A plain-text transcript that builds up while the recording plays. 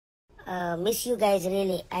Miss you guys,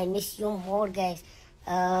 really. I miss you more, guys.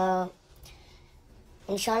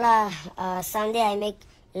 Inshallah, Sunday I make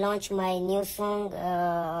launch my new song,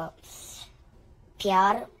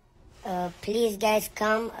 Pyar. Please, guys,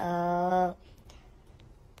 come.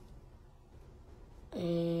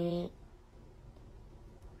 In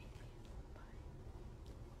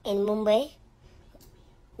Mumbai.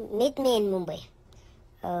 Meet me in Mumbai.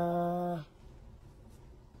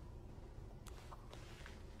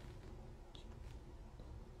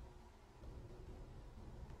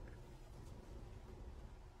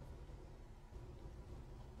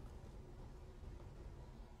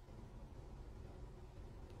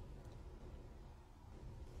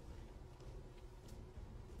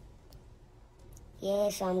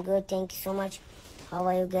 Yes, I'm good. Thank you so much. How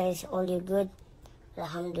are you guys? All you good?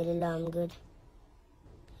 Alhamdulillah, I'm good.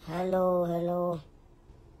 Hello, hello.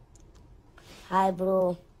 Hi,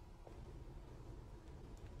 bro.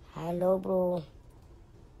 Hello, bro.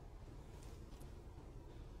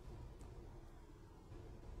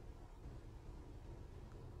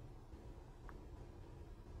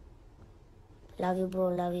 Love you, bro.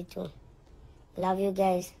 Love you too. Love you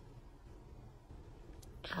guys.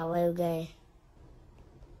 How are you guys?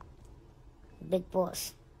 Big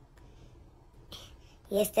Boss.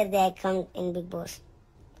 Yesterday I come in Big Boss.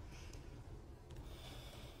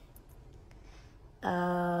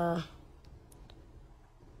 Love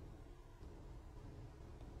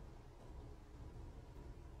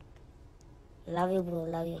you, bro.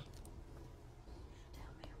 Love you.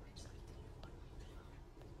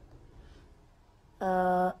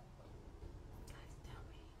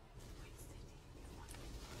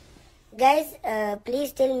 Guys,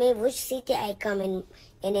 please tell me which city I come in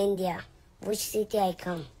India. Which city I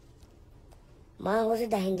come? Ma was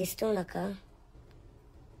it the Hindustan ka?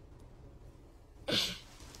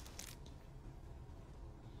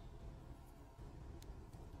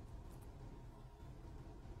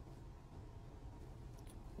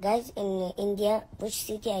 Guys, in India, which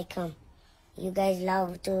city I come? You guys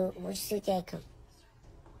love to which city I come?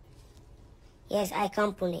 Yes, I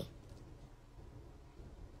come Pune.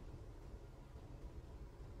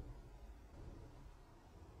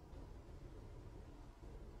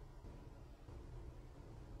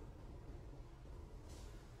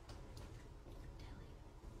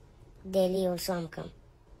 Delhi also I'm come.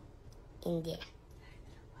 India.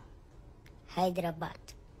 Hyderabad.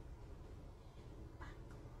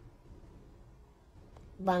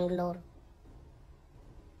 Bangalore.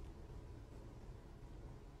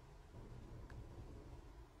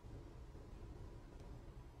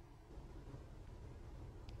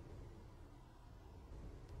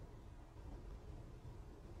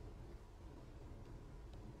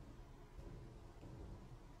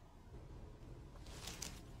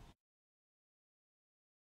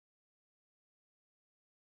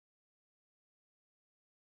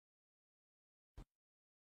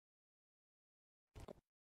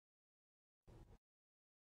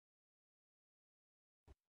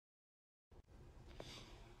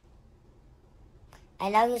 I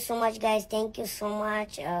love you so much, guys. Thank you so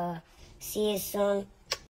much. See you soon.